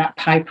mentioned in that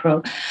pipe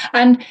roll.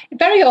 And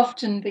very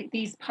often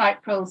these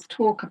pipe rolls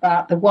talk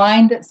about the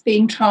wine that's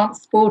being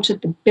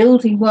transported, the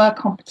building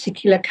work on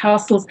particular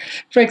castles.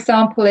 For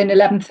example, in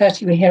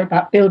 1130 we hear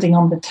about building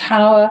on the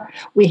Tower,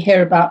 we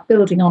hear about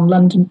building on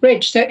London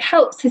Bridge. So it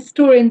helps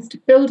historians to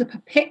build up a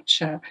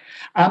picture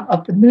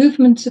of the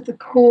movement of the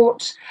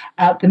court.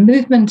 The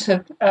movement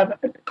of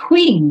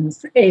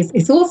queens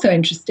is also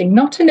interesting,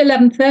 not in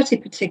 1130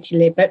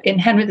 particularly, but in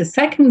Henry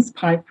II's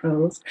pipe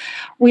rolls.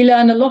 We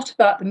learn a lot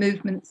about the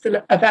movements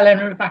of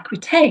Eleanor of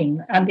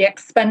Aquitaine and the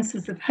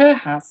expenses of her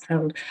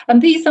household.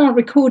 And these aren't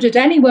recorded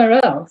anywhere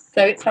else,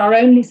 so it's our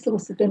only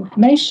source of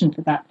information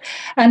for that.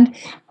 And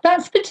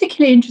that's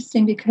particularly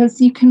interesting because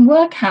you can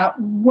work out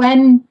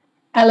when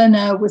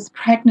Eleanor was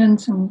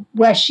pregnant and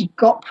where she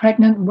got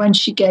pregnant and when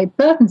she gave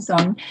birth and so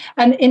on.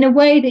 And in a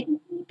way that,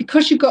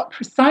 because you've got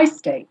precise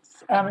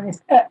dates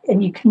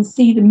and you can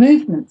see the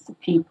movements of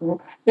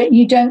people that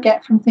you don't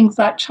get from things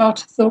like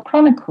charters or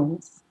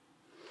chronicles.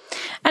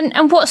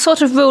 And what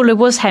sort of ruler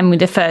was Henry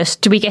I?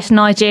 Do we get an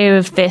idea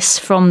of this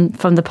from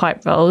the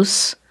pipe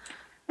rolls?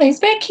 He's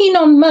very keen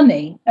on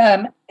money.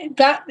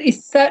 That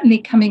is certainly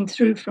coming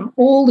through from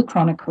all the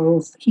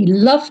chronicles. He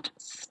loved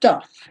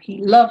stuff.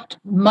 He loved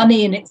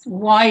money in its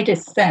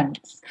widest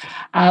sense.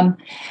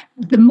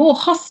 The more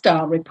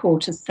hostile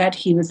reporters said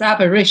he was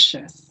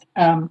avaricious,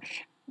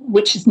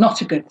 which is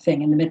not a good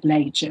thing in the Middle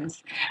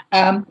Ages.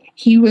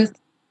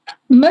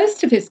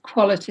 Most of his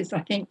qualities, I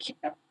think,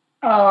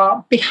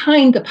 are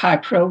behind the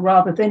pipe roll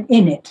rather than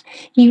in it.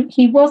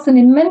 He was an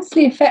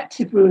immensely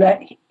effective ruler.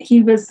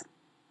 He was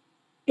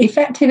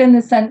effective in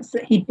the sense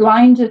that he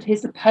blinded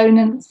his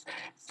opponents.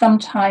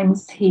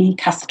 Sometimes he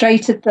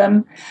castrated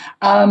them.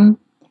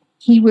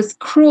 He was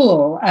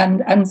cruel,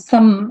 and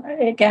some,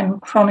 again,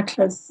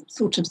 chroniclers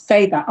sort of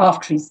say that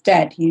after he's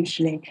dead,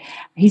 usually.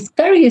 He's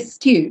very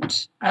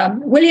astute.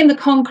 William the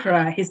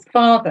Conqueror, his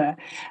father,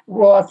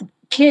 was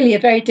clearly a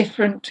very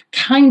different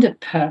kind of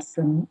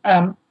person,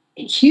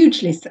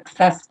 hugely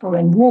successful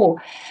in war.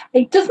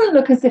 It doesn't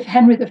look as if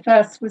Henry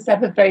I was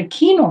ever very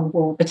keen on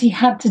war, but he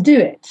had to do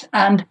it.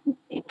 And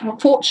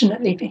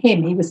fortunately for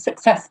him, he was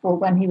successful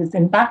when he was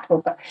in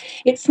battle. But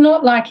it's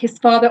not like his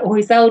father or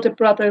his elder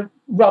brother,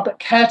 Robert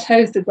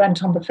Curthose, who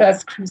went on the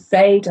First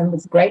Crusade and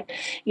was great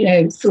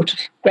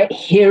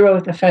hero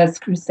of the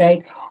First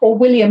Crusade, or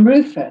William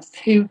Rufus,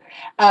 who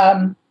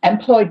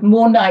employed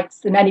more knights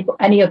than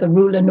any other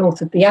ruler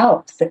north of the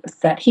Alps, it was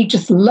said. He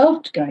just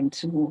loved going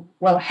to war.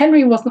 Well,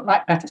 Henry wasn't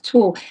like that at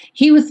all.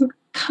 He was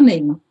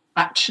cunning,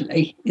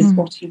 actually, is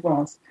what he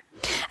was.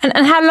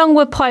 And how long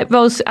were pipe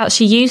rolls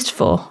actually used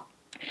for?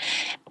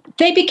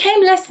 They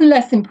became less and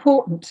less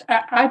important.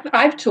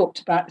 I've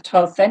talked about the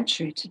 12th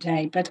century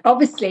today, but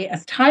obviously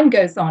as time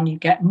goes on, you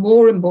get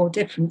more and more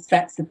different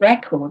sets of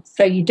records.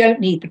 So you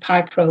don't need the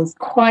pipe rolls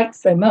quite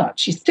so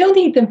much. You still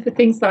need them for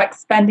things like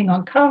spending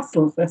on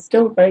castles. They're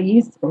still very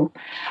useful.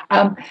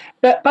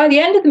 But by the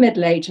end of the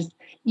Middle Ages,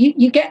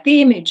 you get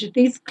the image of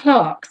these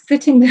clerks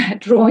sitting there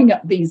drawing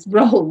up these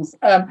rolls,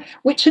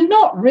 which are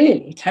not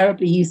really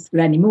terribly useful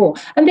anymore.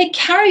 And they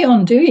carry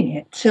on doing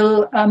it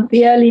till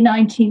the early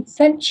 19th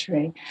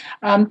century.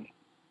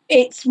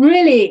 It's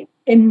really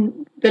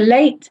in the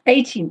late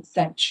 18th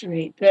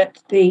century that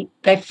they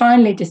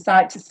finally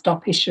decide to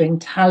stop issuing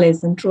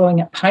tallies and drawing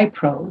up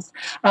pipe rolls,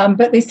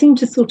 but they seem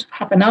to sort of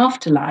have an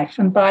afterlife.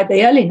 And by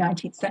the early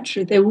 19th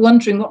century, they were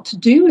wondering what to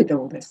do with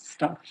all this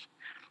stuff.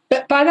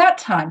 But by that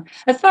time,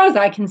 as far as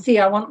I can see,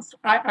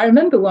 I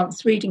remember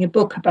once reading a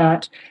book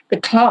about the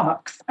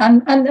clerks,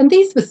 and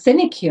these were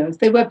sinecures.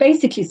 They were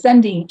basically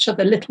sending each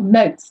other little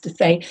notes to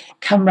say,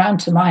 come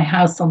round to my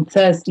house on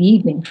Thursday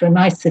evening for a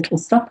nice little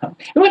supper.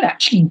 They weren't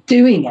actually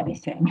doing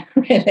anything,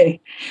 really.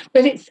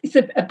 But it's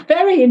a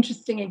very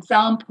interesting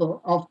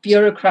example of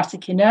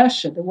bureaucratic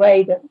inertia, the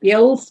way that the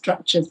old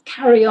structures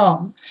carry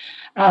on,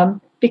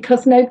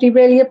 because nobody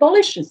really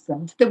abolishes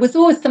them. There was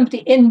always somebody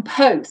in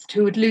post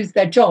who would lose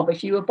their job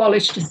if you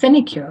abolished a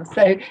sinecure.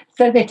 So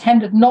they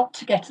tended not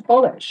to get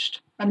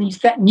abolished, and you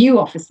set new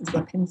offices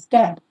up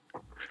instead.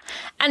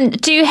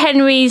 And do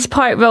Henry's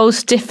pipe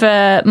rolls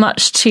differ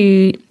much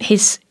to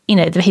his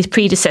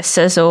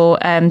predecessors or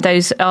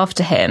those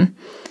after him?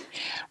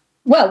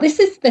 Well, this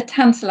is the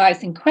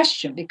tantalising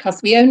question,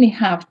 because we only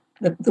have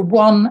the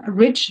one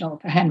original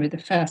for Henry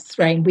I's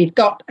reign. We've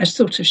got a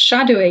sort of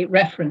shadowy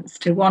reference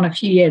to one a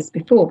few years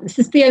before. This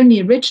is the only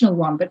original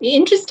one. But the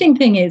interesting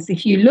thing is,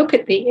 if you look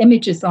at the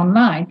images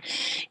online,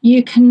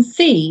 you can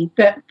see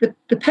that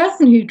the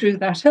person who drew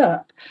that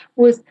up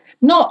was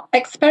not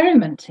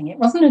experimenting. It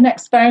wasn't an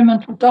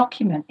experimental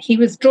document. He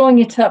was drawing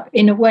it up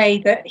in a way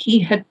that he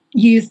had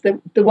used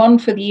the one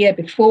for the year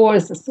before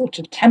as a sort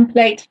of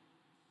template,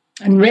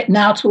 and written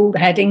out all the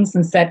headings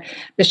and said,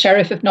 the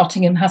Sheriff of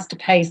Nottingham has to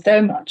pay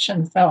so much,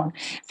 and so on.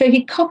 So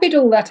he copied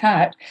all that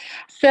out.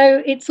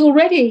 So it's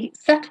already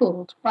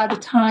settled by the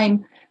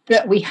time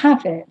that we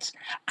have it.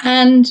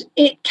 And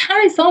it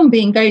carries on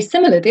being very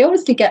similar. They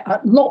obviously get a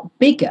lot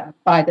bigger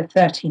by the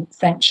 13th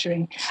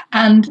century.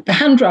 And the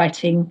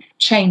handwriting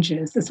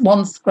changes as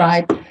one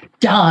scribe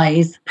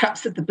dies,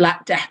 perhaps of the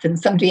Black Death, and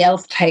somebody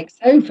else takes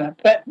over.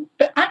 But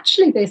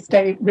actually they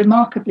stay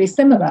remarkably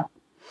similar.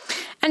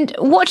 And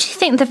what do you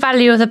think the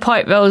value of the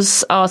pipe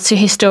rolls are to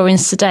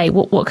historians today?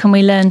 What can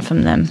we learn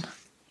from them?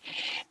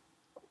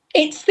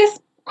 It's this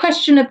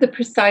question of the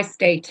precise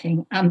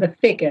dating and the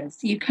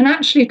figures. You can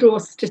actually draw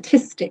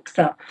statistics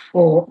up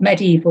for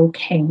medieval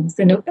kings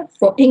and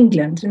for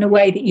England in a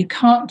way that you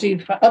can't do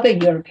for other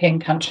European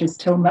countries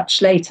till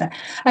much later.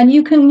 And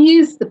you can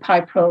use the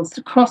pipe rolls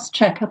to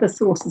cross-check other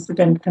sources of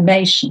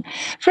information.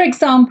 For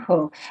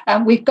example,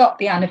 we've got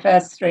the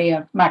anniversary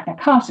of Magna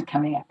Carta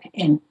coming up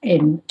in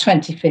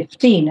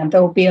 2015, and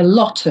there will be a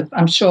lot of,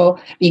 I'm sure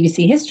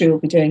BBC History will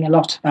be doing a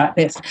lot about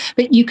this,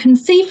 but you can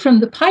see from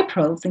the pipe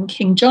rolls in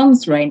King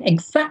John's reign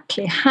exactly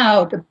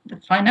how the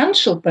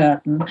financial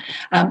burden,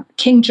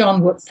 King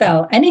John would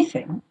sell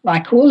anything,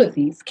 like all of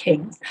these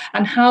kings,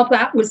 and how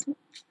that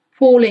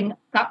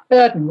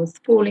burden was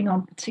falling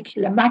on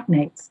particular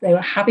magnates. They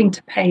were having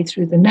to pay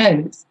through the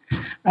nose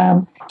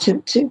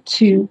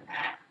to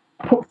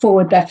put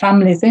forward their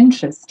family's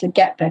interests, to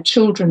get their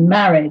children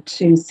married,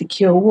 to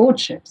secure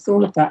wardships,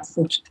 all of that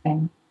sort of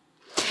thing.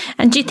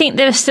 And do you think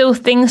there are still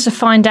things to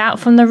find out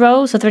from the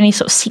rolls? Are there any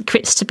sort of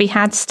secrets to be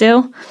had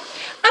still?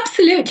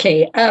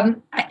 Absolutely.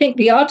 I think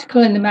the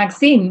article in the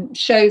magazine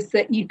shows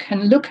that you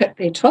can look at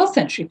the 12th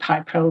century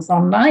pipe rolls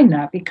online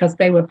now, because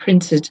they were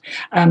printed.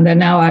 They're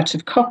now out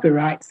of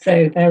copyright,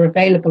 so they're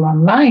available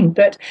online.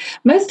 But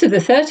most of the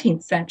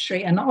 13th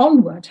century and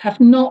onward have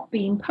not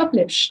been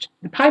published.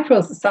 The Pipe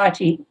Roll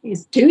Society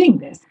is doing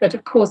this, but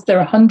of course there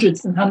are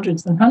hundreds and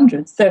hundreds and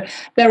hundreds. So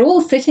they're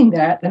all sitting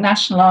there at the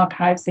National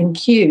Archives in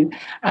queue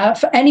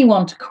for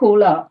anyone to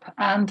call up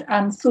and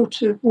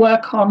sort of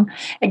work on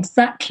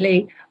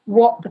exactly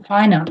what the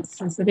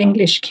finances of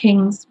English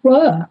kings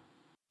were.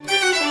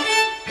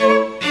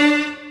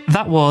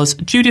 That was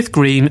Judith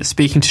Green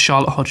speaking to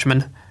Charlotte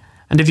Hodgman.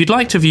 And if you'd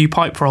like to view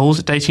pipe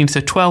rolls dating to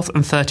the 12th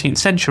and 13th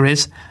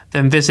centuries,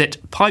 then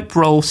visit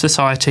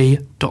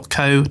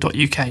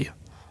piperollsociety.co.uk.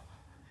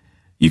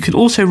 You can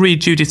also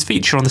read Judith's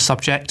feature on the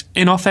subject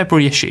in our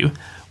February issue,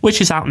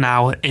 which is out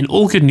now in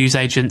all good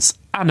newsagents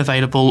and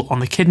available on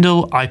the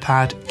Kindle,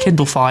 iPad,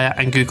 Kindle Fire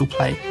and Google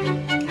Play.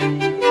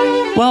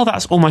 Well,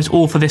 that's almost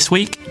all for this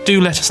week.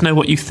 Do let us know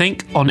what you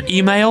think on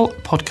email,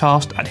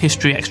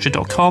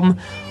 podcast@historyextra.com,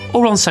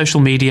 or on social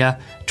media,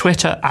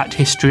 Twitter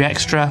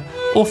 @historyextra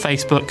or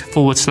Facebook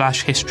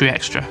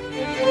 /historyextra.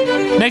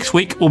 Next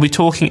week, we'll be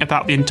talking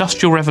about the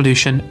Industrial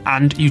Revolution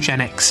and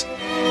eugenics.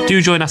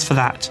 Do join us for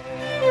that.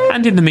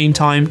 And in the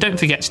meantime, don't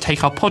forget to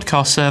take our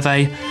podcast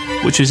survey,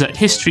 which is at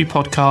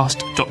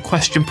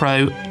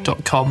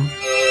historypodcast.questionpro.com.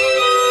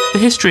 The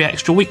History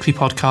Extra weekly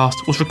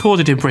podcast was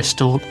recorded in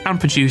Bristol and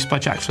produced by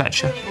Jack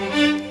Fletcher.